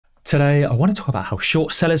Today, I want to talk about how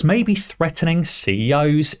short sellers may be threatening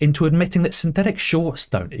CEOs into admitting that synthetic shorts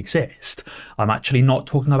don't exist. I'm actually not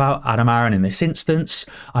talking about Adam Aron in this instance.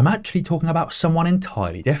 I'm actually talking about someone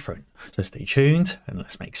entirely different. So stay tuned and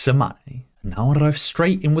let's make some money. Now I'll dive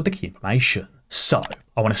straight in with the key information. So,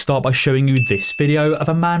 I want to start by showing you this video of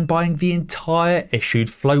a man buying the entire issued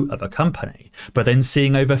float of a company, but then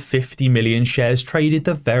seeing over 50 million shares traded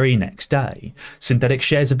the very next day. Synthetic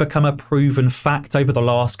shares have become a proven fact over the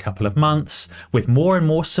last couple of months, with more and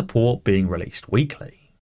more support being released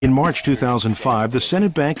weekly. In March 2005, the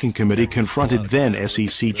Senate Banking Committee confronted then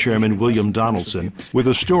SEC Chairman William Donaldson with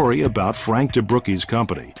a story about Frank DeBrookie's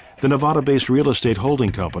company, the Nevada-based real estate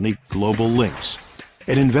holding company Global Links.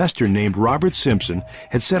 An investor named Robert Simpson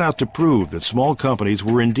had set out to prove that small companies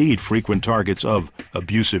were indeed frequent targets of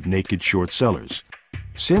abusive naked short sellers.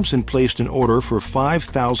 Simpson placed an order for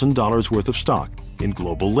 $5,000 worth of stock in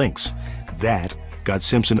Global Links. That got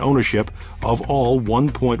Simpson ownership of all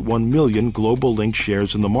 1.1 million Global Link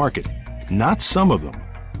shares in the market. Not some of them,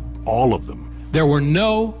 all of them. There were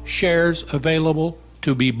no shares available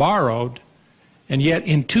to be borrowed, and yet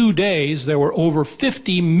in 2 days there were over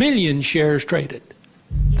 50 million shares traded.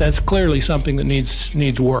 That's clearly something that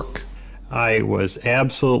needs work. I was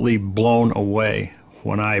absolutely blown away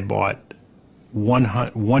when I bought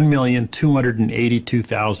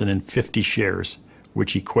 1,282,050 shares,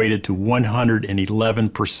 which equated to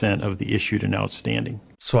 111% of the issued and outstanding.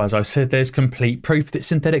 So as I said, there's complete proof that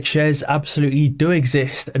synthetic shares absolutely do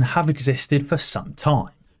exist and have existed for some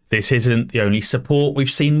time. This isn't the only support.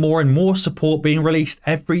 We've seen more and more support being released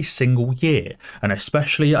every single year, and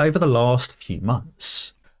especially over the last few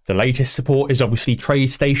months. The latest support is obviously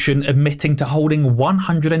TradeStation admitting to holding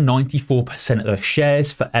 194% of the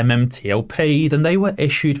shares for MMTLP than they were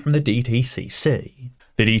issued from the DTCC.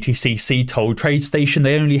 The DTCC told TradeStation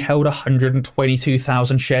they only held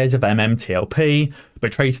 122,000 shares of MMTLP,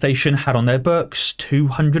 but TradeStation had on their books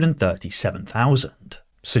 237,000.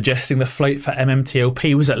 Suggesting the float for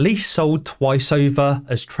MMTLP was at least sold twice over,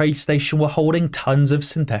 as TradeStation were holding tons of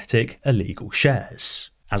synthetic illegal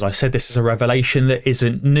shares. As I said, this is a revelation that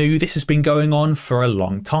isn't new. This has been going on for a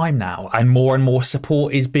long time now, and more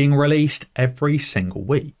support is being released every single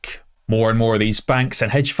week. More and more of these banks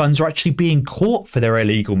and hedge funds are actually being caught for their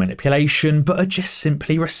illegal manipulation, but are just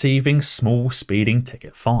simply receiving small speeding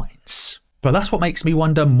ticket fines. But that's what makes me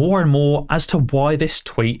wonder more and more as to why this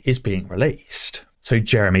tweet is being released. So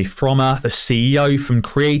Jeremy Frommer, the CEO from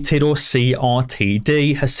Created or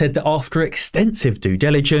CRTD, has said that after extensive due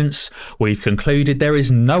diligence, we've concluded there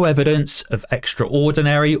is no evidence of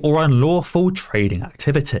extraordinary or unlawful trading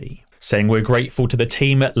activity, saying we're grateful to the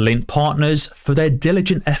team at Link Partners for their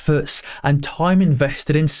diligent efforts and time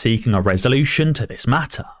invested in seeking a resolution to this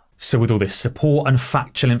matter. So with all this support and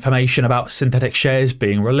factual information about synthetic shares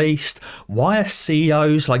being released, why are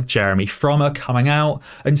CEOs like Jeremy Frommer coming out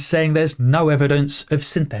and saying there's no evidence of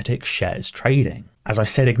synthetic shares trading? As I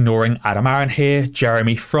said, ignoring Adam Aron here,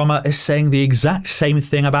 Jeremy Frommer is saying the exact same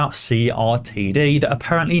thing about CRTD, that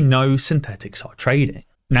apparently no synthetics are trading.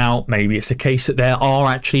 Now, maybe it's a case that there are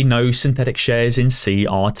actually no synthetic shares in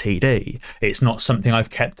CRTD. It's not something I've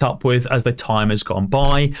kept up with as the time has gone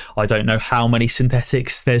by. I don't know how many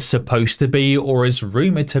synthetics there's supposed to be or is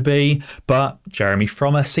rumoured to be, but Jeremy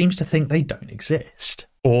Frommer seems to think they don't exist.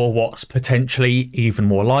 Or what's potentially even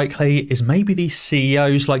more likely is maybe these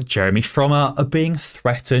CEOs like Jeremy Frommer are being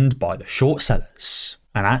threatened by the short sellers.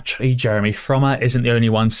 And actually, Jeremy Frommer isn't the only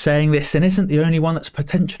one saying this and isn't the only one that's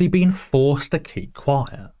potentially been forced to keep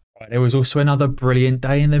quiet. There was also another brilliant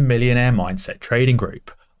day in the Millionaire Mindset trading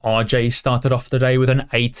group. RJ started off the day with an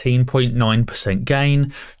 18.9%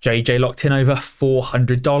 gain. JJ locked in over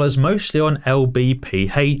 $400, mostly on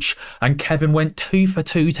LBPH, and Kevin went 2 for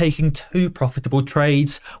 2, taking 2 profitable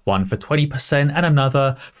trades, one for 20% and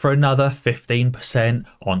another for another 15%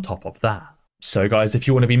 on top of that. So guys, if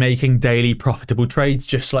you want to be making daily profitable trades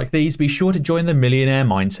just like these, be sure to join the Millionaire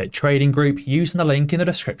Mindset trading group using the link in the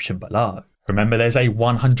description below. Remember, there's a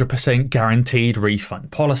 100% guaranteed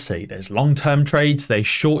refund policy. There's long-term trades, there's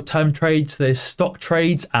short-term trades, there's stock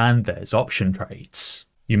trades, and there's option trades.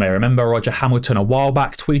 You may remember Roger Hamilton a while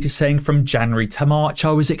back tweeted saying, from January to March,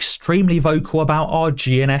 I was extremely vocal about our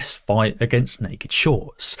GNS fight against naked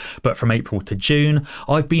shorts. But from April to June,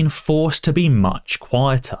 I've been forced to be much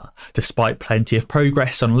quieter, despite plenty of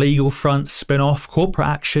progress on legal fronts, spin-off, corporate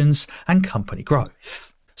actions, and company growth.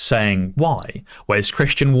 Saying why? Whereas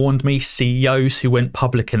Christian warned me, CEOs who went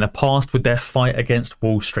public in the past with their fight against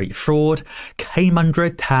Wall Street fraud came under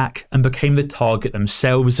attack and became the target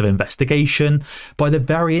themselves of investigation by the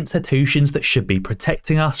very institutions that should be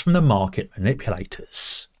protecting us from the market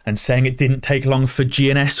manipulators. and saying it didn't take long for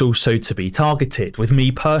GNS also to be targeted, with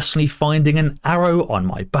me personally finding an arrow on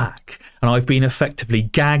my back, and I've been effectively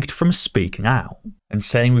gagged from speaking out, and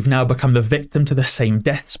saying we've now become the victim to the same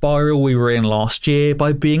death spiral we were in last year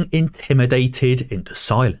by being intimidated into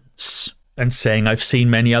silence, and saying I've seen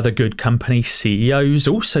many other good company CEOs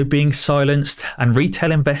also being silenced and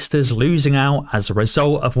retail investors losing out as a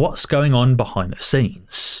result of what's going on behind the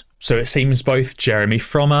scenes. So it seems both Jeremy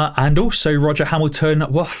Frommer and also Roger Hamilton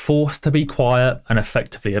were forced to be quiet and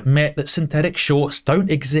effectively admit that synthetic shorts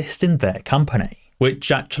don't exist in their company,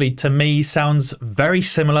 which actually to me sounds very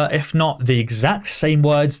similar, if not the exact same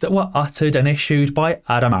words that were uttered and issued by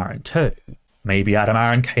Adam Aron too. Maybe Adam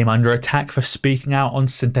Aron came under attack for speaking out on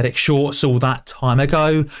synthetic shorts all that time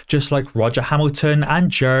ago, just like Roger Hamilton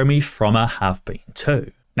and Jeremy Frommer have been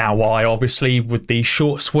too. Now, why obviously would these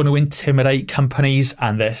shorts want to intimidate companies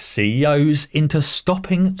and their CEOs into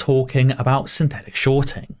stopping talking about synthetic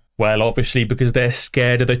shorting? Well, obviously because they're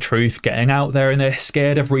scared of the truth getting out there, and they're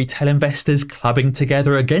scared of retail investors clubbing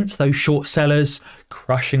together against those short sellers,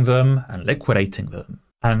 crushing them and liquidating them.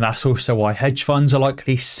 And that's also why hedge funds are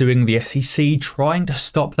likely suing the SEC, trying to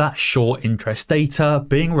stop that short interest data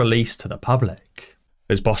being released to the public.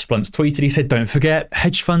 As Boss Blunts tweeted, he said, don't forget,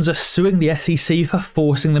 hedge funds are suing the SEC for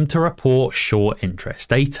forcing them to report short interest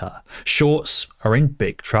data. Shorts are in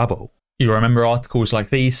big trouble. You remember articles like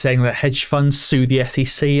these saying that hedge funds sue the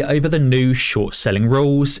SEC over the new short selling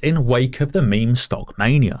rules in wake of the meme stock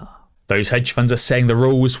mania. Those hedge funds are saying the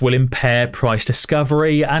rules will impair price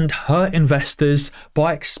discovery and hurt investors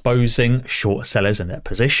by exposing short sellers in their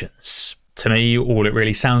positions. To me, all it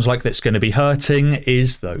really sounds like that's going to be hurting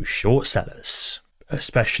is those short sellers.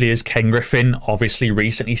 Especially as Ken Griffin obviously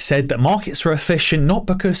recently said that markets are efficient not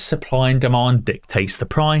because supply and demand dictates the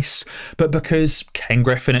price, but because Ken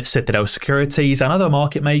Griffin at Citadel Securities and other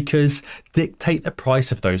market makers dictate the price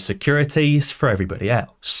of those securities for everybody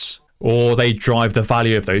else. Or they drive the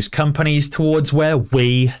value of those companies towards where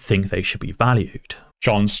we think they should be valued.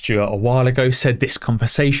 John Stewart a while ago said this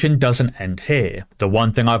conversation doesn't end here. The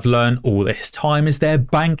one thing I've learned all this time is they're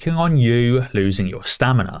banking on you losing your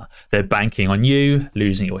stamina. They're banking on you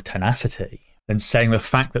losing your tenacity. And saying the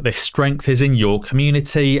fact that this strength is in your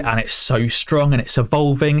community and it's so strong and it's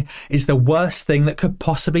evolving is the worst thing that could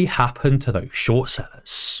possibly happen to those short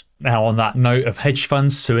sellers. Now, on that note of hedge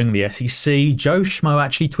funds suing the SEC, Joe Schmo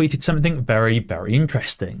actually tweeted something very, very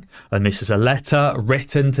interesting. And this is a letter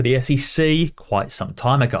written to the SEC quite some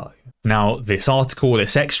time ago. Now, this article,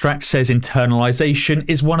 this extract says internalization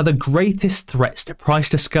is one of the greatest threats to price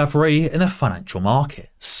discovery in the financial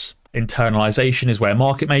markets. Internalization is where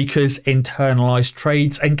market makers internalize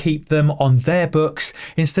trades and keep them on their books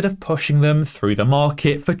instead of pushing them through the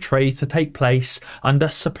market for trades to take place under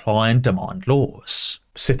supply and demand laws.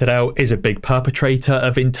 Citadel is a big perpetrator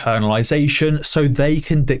of internalization, so they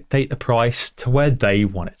can dictate the price to where they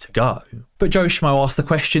want it to go. But Joe Schmo asked the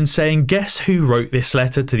question saying, guess who wrote this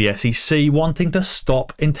letter to the SEC wanting to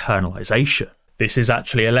stop internalization? This is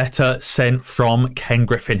actually a letter sent from Ken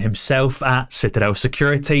Griffin himself at Citadel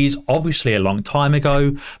Securities, obviously a long time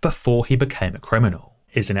ago, before he became a criminal.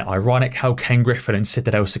 Isn't it ironic how Ken Griffin and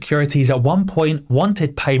Citadel Securities at one point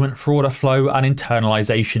wanted payment for order flow and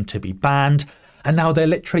internalization to be banned, and now they're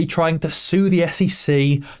literally trying to sue the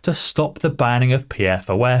SEC to stop the banning of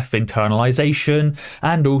PFOF internalization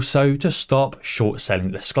and also to stop short selling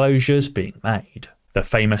disclosures being made. The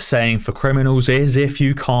famous saying for criminals is, if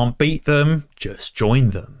you can't beat them, just join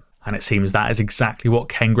them. And it seems that is exactly what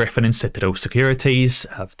Ken Griffin and Citadel Securities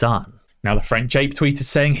have done. Now, the Frank Jape tweeted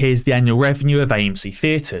saying, here's the annual revenue of AMC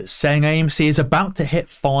Theatres, saying AMC is about to hit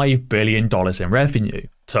 $5 billion in revenue,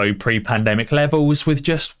 so pre-pandemic levels with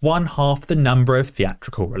just 1/2 the number of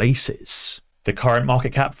theatrical releases. The current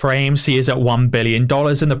market cap for AMC is at $1 billion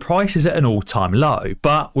and the price is at an all-time low,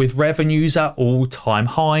 but with revenues at all-time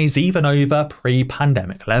highs even over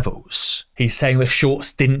pre-pandemic levels. He's saying the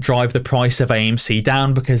shorts didn't drive the price of AMC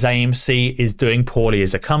down because AMC is doing poorly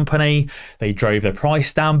as a company. They drove the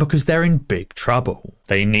price down because they're in big trouble.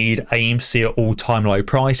 They need AMC at all-time low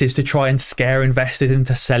prices to try and scare investors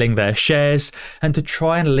into selling their shares and to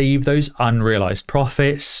try and leave those unrealized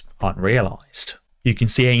profits unrealized. You can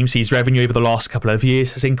see AMC's revenue over the last couple of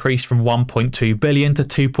years has increased from 1.2 billion to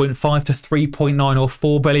 2.5 to 3.9 or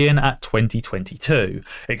 4 billion at 2022,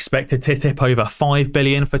 expected to tip over 5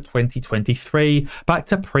 billion for 2023, back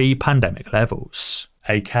to pre-pandemic levels.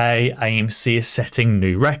 aka AMC is setting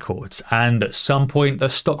new records, and at some point the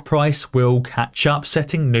stock price will catch up,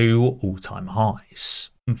 setting new all-time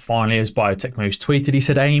highs. And finally, as Biotech Moose tweeted, he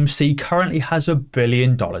said AMC currently has $1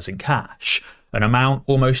 billion in cash, an amount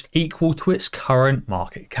almost equal to its current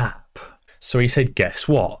market cap. So he said, guess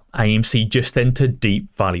what? AMC just entered deep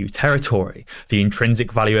value territory. The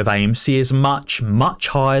intrinsic value of AMC is much, much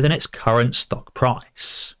higher than its current stock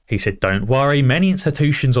price. He said, don't worry, many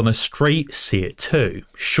institutions on the street see it too.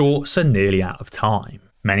 Shorts are nearly out of time.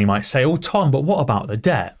 Many might say, oh Tom, but what about the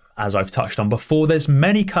debt? As I've touched on before, there's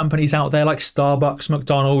many companies out there like Starbucks,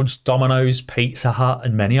 McDonald's, Domino's, Pizza Hut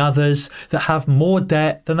and many others that have more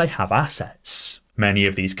debt than they have assets. Many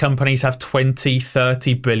of these companies have $20,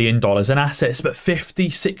 $30 billion in assets, but $50,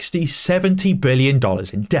 $60, $70 billion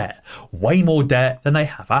in debt. Way more debt than they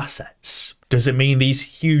have assets. Does it mean these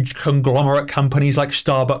huge conglomerate companies like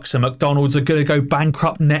Starbucks and McDonald's are going to go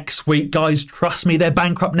bankrupt next week? Guys, trust me, they're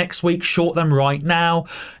bankrupt next week. Short them right now.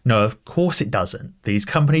 No, of course it doesn't. These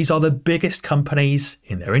companies are the biggest companies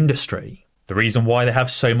in their industry. The reason why they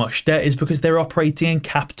have so much debt is because they're operating in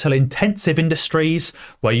capital-intensive industries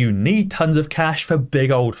where you need tons of cash for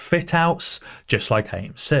big old fit-outs, just like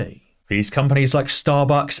AMC. These companies like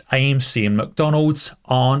Starbucks, AMC and McDonald's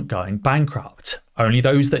aren't going bankrupt. Only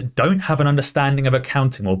those that don't have an understanding of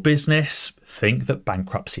accounting or business think that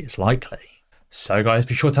bankruptcy is likely. So guys,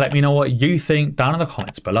 be sure to let me know what you think down in the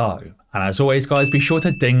comments below. And as always guys, be sure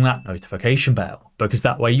to ding that notification bell, because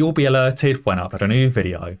that way you'll be alerted when I upload a new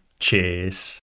video. Cheers.